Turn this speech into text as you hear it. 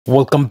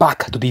Welcome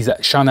back to this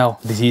channel.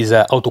 This is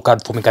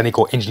AutoCAD for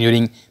Mechanical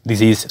Engineering.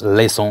 This is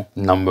lesson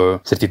number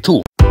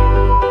 32.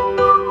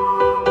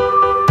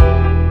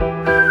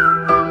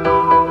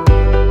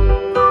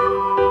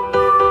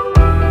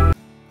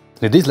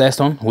 In this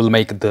lesson, we'll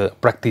make the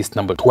practice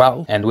number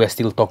 12, and we're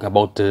still talking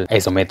about the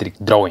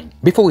isometric drawing.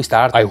 Before we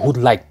start, I would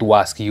like to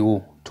ask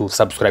you to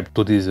subscribe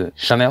to this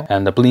channel,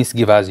 and please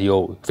give us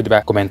your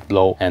feedback, comment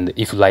below, and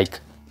if you like,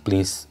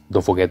 please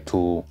don't forget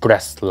to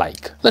press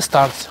like. Let's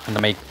start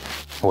and make.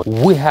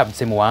 We have the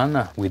same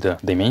one with the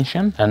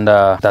dimension, and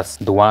that's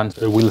the one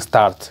we'll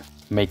start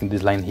making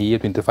this line here,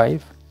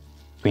 25,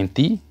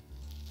 20,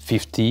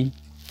 50,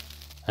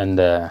 and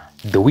the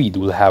width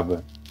will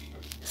have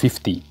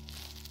 50,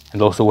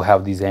 and also we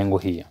have this angle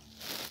here.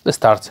 Let's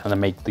start and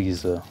make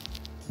this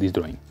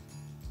drawing.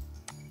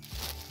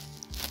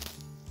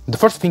 The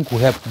first thing we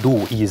have to do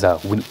is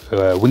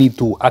we need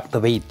to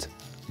activate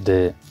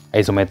the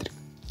isometric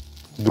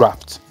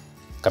draft.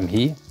 Come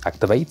here,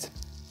 activate.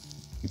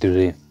 It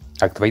is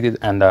activated,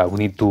 and we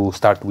need to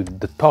start with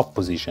the top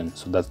position,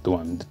 so that's the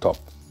one, the top.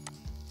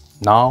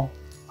 Now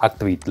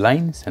activate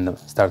lines and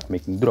start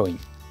making drawing.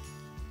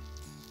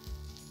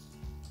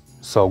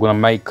 So I'm gonna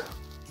make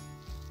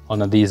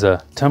on this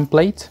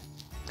template,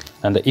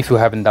 and if you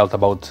haven't doubt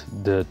about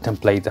the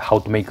template, how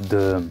to make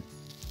the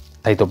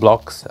title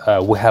blocks,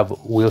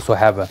 we also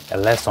have a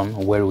lesson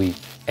where we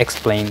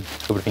explain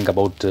everything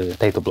about the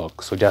title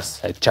block, so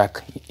just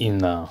check in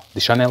the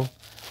channel.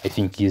 I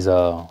think is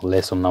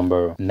lesson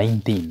number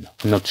 19.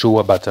 I'm not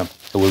sure, but I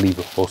will leave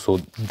also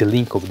the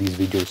link of these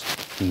videos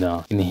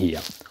in here.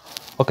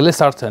 Okay, let's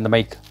start and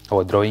make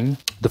our drawing.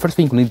 The first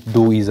thing we need to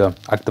do is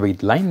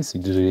activate lines.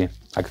 It is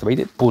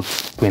activated. Put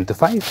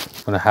 25.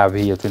 I'm gonna have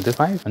here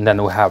 25, and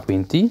then we have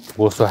 20.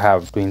 We also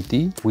have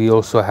 20. We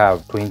also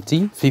have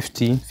 20,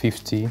 50,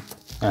 50,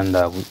 and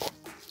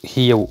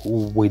here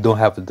we don't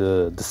have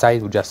the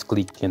size. We just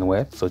click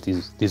anywhere, so it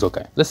is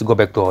okay. Let's go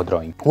back to our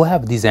drawing. We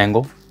have this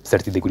angle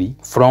 30 degrees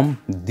from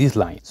this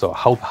line. So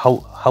how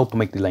to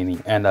make the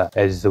lining? And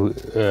as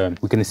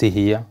we can see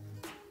here,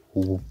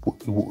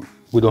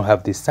 we don't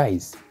have this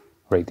size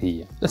right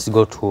here. Let's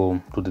go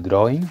to the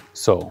drawing.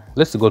 So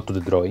let's go to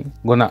the drawing.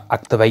 I'm gonna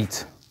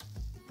activate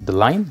the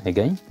line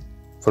again.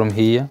 From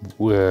here,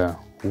 where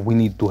we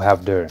need to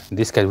have there. In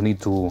this case, we need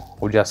to,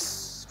 or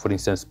just for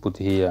instance, put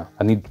here.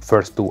 I need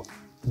first to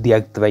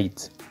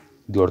deactivate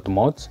the auto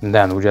mode, and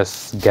then we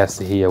just guess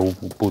here. We'll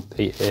put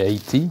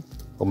 80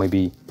 or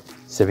maybe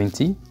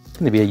 70,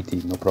 maybe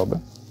 80, no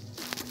problem.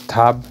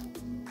 Tab,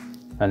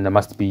 and there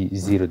must be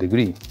 0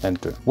 degree.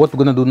 Enter. What we're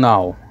gonna do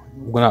now,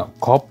 we're gonna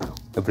copy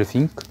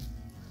everything,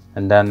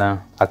 and then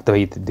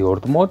activate the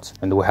auto mode,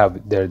 and we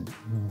have there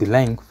the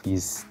length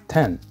is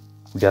 10.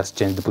 We just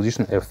change the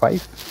position,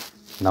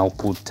 F5. Now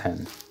put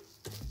 10.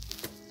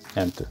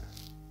 Enter.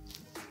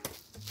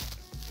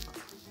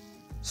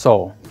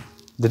 So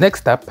the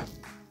next step,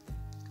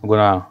 I'm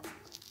gonna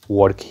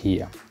work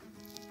here.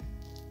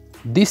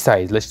 This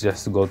size, let's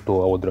just go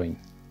to our drawing.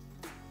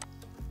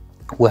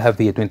 We have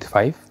here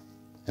 25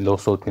 and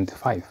also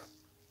 25.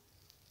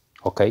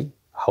 Okay,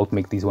 how to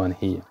make this one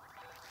here?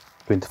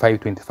 25,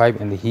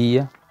 25, and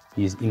here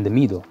is in the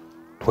middle,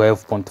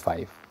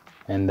 12.5,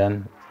 and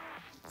then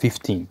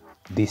 15.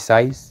 This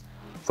size,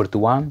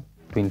 41,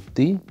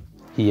 20.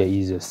 Here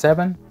is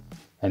 7,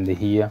 and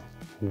here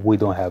we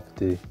don't have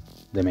the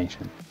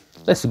dimension.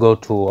 Let's go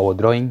to our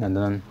drawing and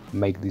then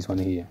make this one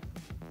here.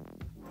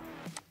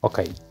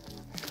 Okay.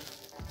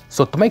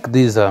 So to make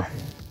this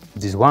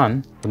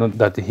one, you know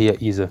that here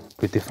is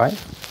 25.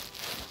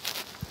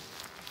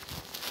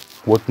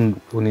 What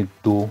we need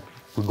to do,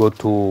 we go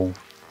to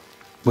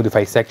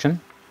modify section,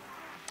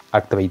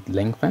 activate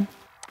lengthen,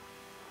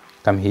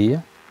 come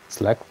here,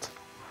 select,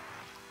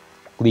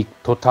 click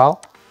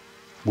total.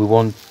 We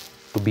want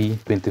to be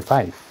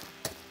 25.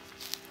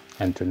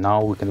 Enter.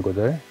 Now we can go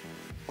there,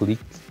 click.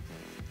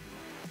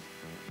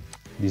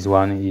 This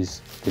one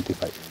is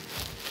 25.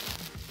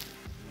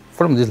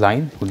 From this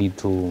line, we need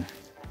to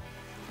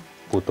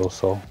put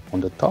also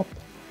on the top.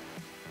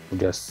 We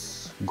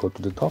just go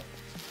to the top,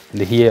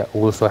 and here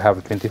we also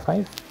have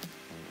 25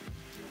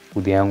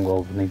 with the angle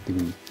of 90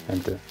 degrees.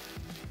 Enter.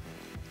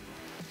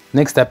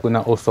 Next step, we're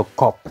gonna also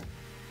copy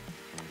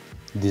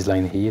this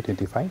line here,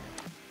 25.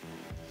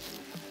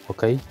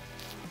 Okay,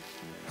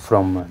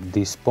 from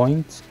this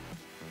point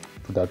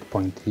to that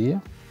point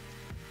here.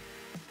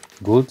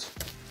 Good.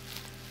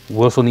 We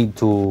also need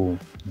to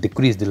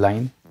decrease the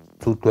line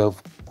to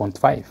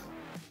 12.5.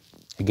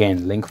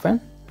 Again, lengthen,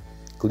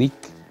 click,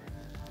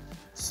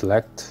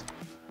 select,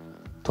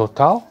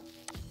 total.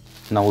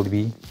 Now will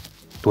be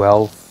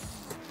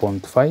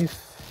 12.5.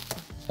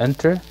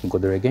 Enter, go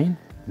there again,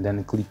 and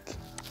then click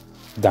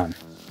done.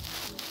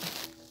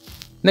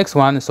 Next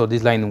one, so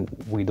this line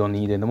we don't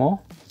need anymore,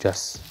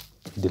 just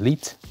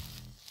delete.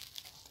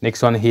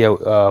 Next one here,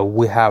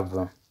 we have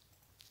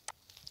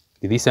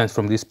the distance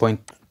from this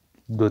point to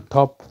the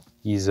top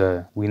is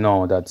we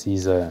know that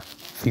is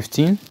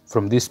 15.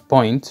 From this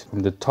point, from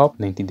the top,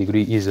 90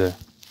 degree is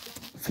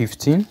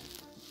 15.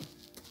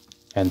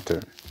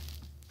 Enter.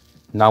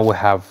 Now we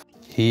have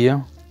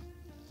here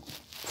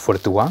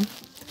 41,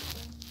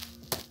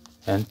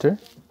 enter,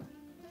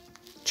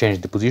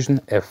 change the position,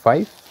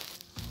 F5,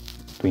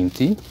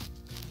 20,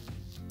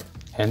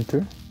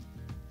 enter,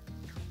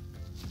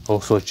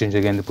 also change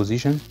again the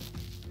position,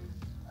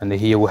 and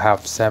here we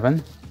have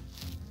 7,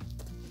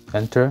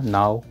 enter.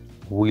 Now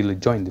we'll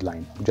join the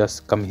line.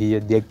 Just come here,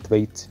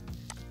 deactivate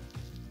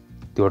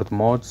the auto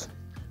modes,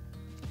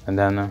 and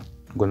then I'm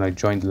gonna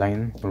join the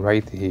line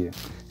right here.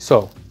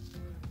 So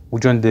we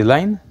join the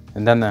line,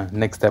 and then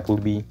next step will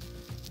be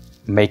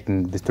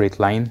making the straight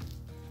line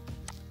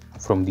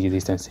from the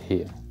distance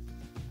here.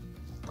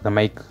 I'm gonna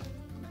make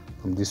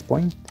from this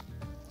point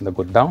and I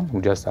go down.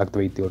 We just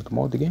activate the auto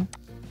mode again.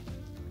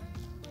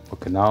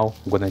 Okay, now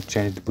I'm gonna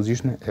change the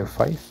position,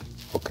 F5.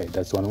 Okay,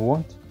 that's what we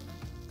want.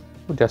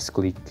 We'll just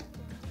click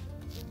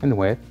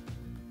anywhere.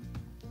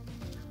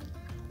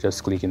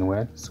 Just click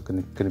anywhere. It's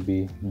gonna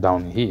be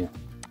down here.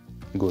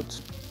 Good.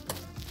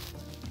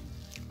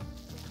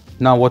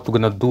 Now what we're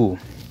gonna do,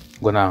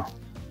 gonna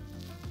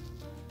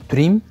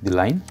trim the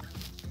line.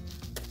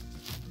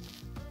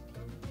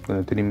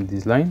 Gonna trim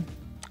this line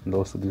and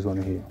also this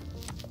one here.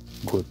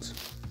 Good.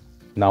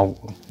 Now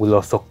we'll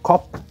also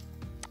copy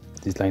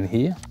this line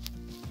here.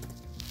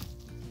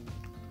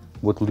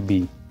 What will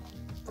be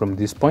from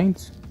this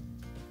point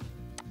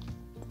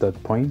to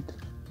that point,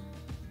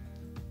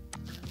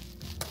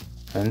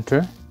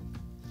 enter.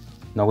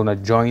 Now I'm gonna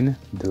join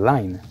the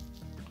line.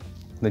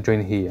 I'm gonna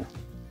join here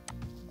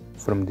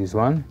from this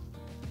one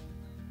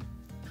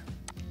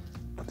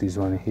to this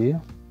one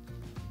here.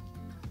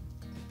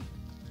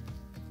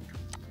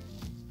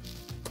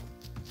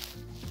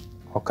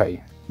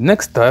 Okay,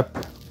 next step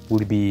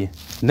will be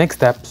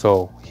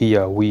so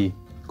here we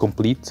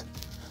complete,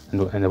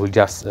 and I will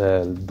just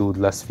do the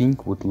last thing,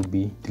 what will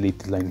be delete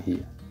the line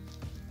here,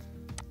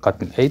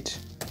 cutting edge,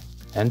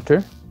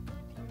 enter,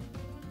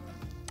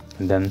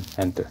 and then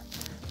enter.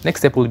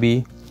 Next step will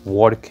be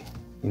work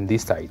in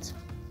this side.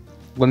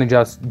 I'm gonna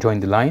just join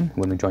the line.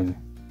 I'm gonna join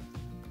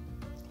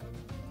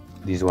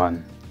this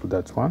one to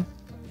that one,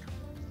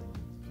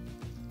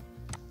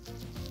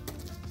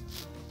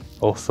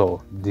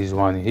 also this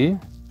one here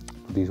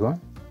to this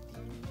one,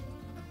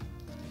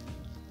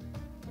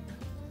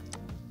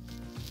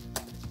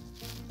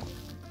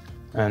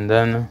 and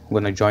then I'm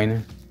gonna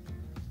join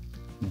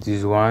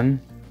this one,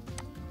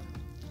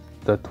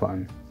 that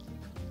one.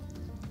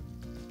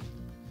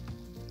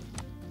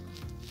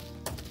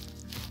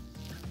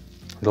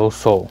 And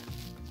also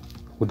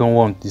we don't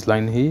want this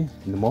line here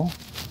anymore.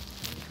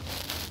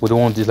 We don't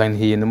want this line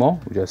here anymore.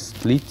 We just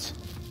split,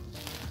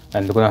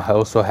 and we're gonna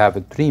also have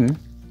a trim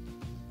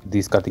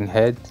this cutting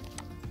head,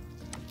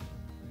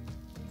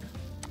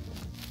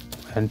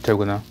 enter.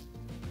 We're gonna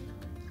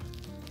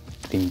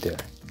trim there.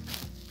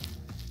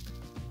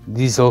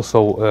 This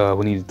also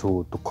we need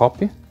to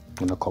copy. I'm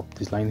gonna copy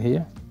this line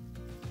here,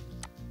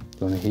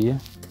 join here,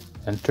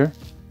 enter,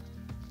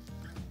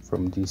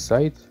 from this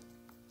side,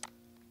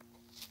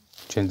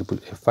 change the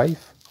F5,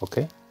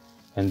 okay,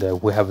 and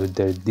we have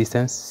the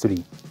distance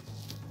 3.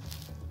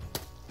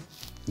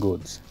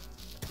 Good.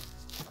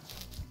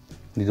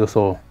 This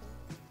also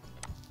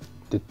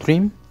the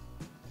trim,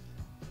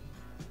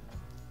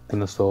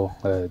 can also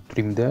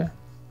trim there.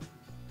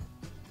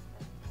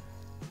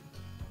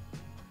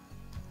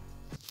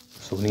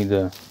 So we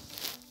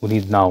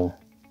need now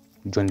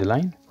join the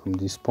line from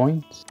this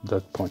point to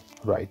that point,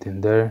 right,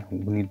 and there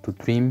we need to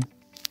trim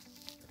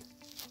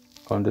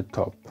on the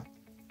top.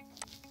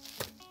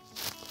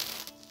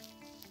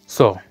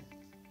 So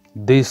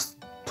this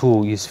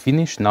two is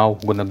finished. Now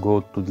I'm gonna go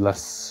to the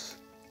last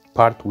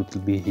part, which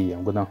will be here.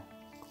 I'm gonna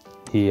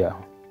here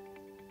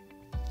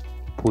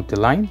put a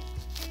line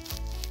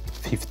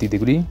 50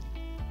 degree,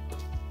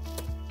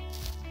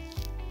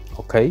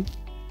 okay,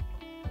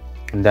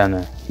 and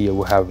then here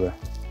we have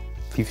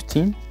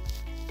 15,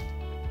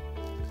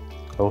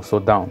 also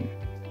down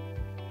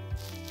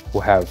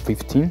we have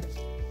 15,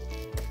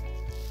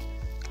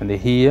 and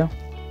here,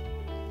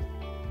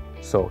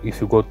 so if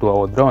you go to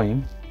our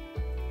drawing,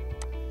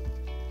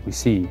 we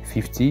see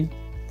 50,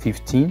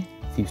 15,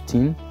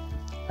 15,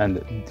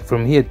 and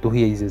from here to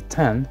here is a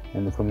 10,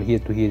 and from here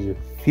to here is a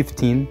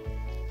 15.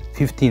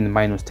 15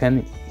 minus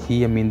 10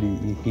 here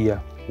means here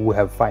we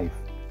have 5.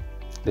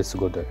 Let's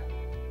go there.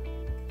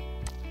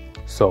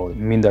 So it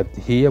means that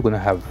here we're gonna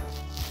have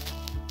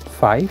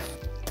 5.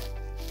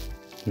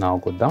 Now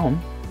go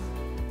down,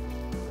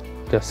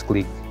 just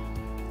click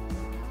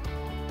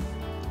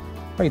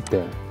right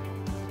there.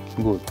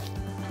 Good.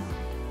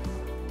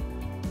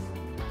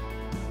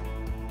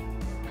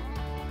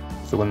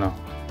 So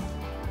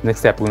next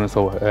step we're gonna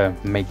also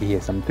make here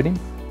some trim,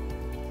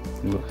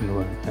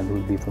 and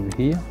will be from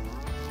here,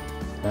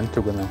 and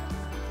we're gonna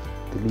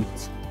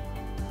delete.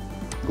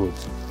 Good.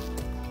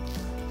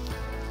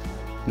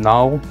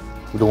 Now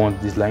we don't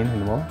want this line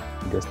anymore,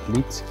 just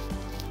delete.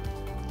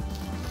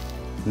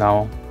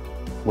 Now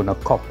we're gonna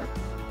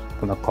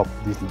copy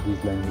this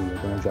line here.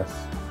 We're gonna just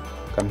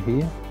come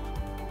here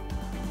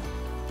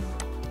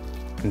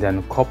and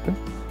then copy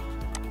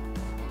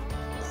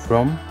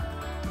from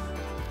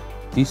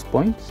this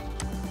point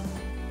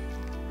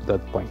to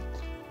that point.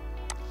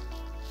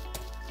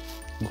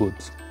 Good.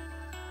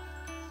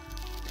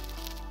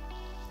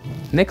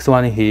 Next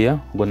one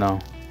here, we're gonna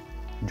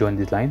join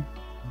this line.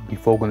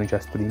 Before, we're gonna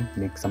just trim,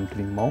 make some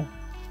trim more.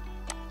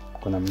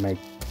 Gonna make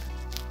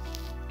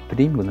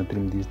trim, gonna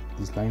trim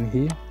this line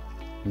here,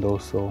 and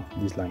also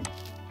this line,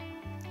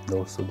 and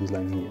also this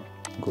line here.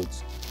 Good.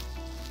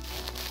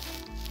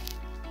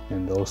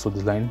 And also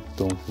this line,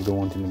 we don't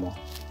want anymore.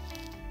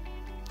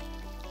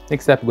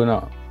 Next step, we're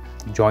gonna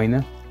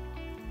join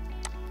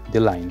the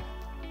line,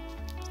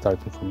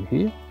 starting from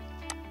here.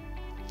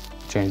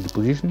 Change the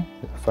position,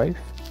 F5.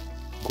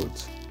 Good.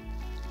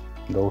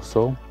 And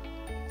also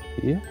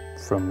here,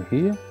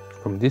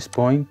 from this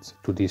point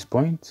to this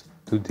point,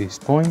 to this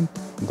point,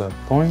 that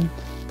point,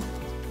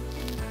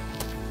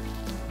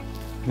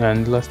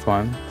 and last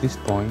one, this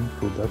point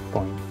to that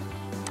point.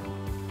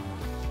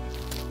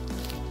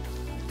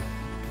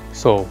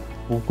 So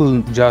we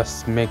will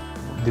just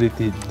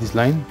delete this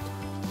line,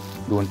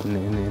 don't want to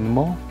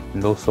anymore,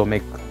 and also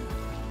make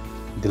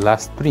the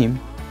last trim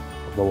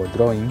of our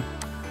drawing.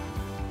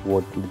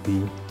 What would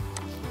be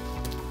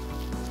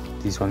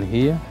this one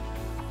here,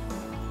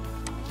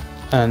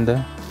 and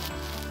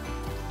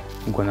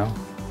I'm gonna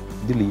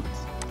delete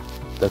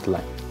that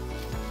line.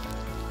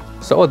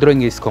 So our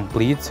drawing is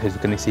complete, as you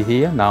can see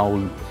here. Now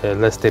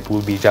last step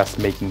will be just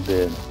making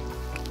the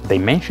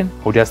dimension.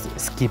 We'll just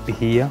skip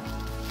here,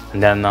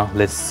 and then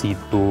let's see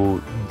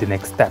to the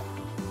next step.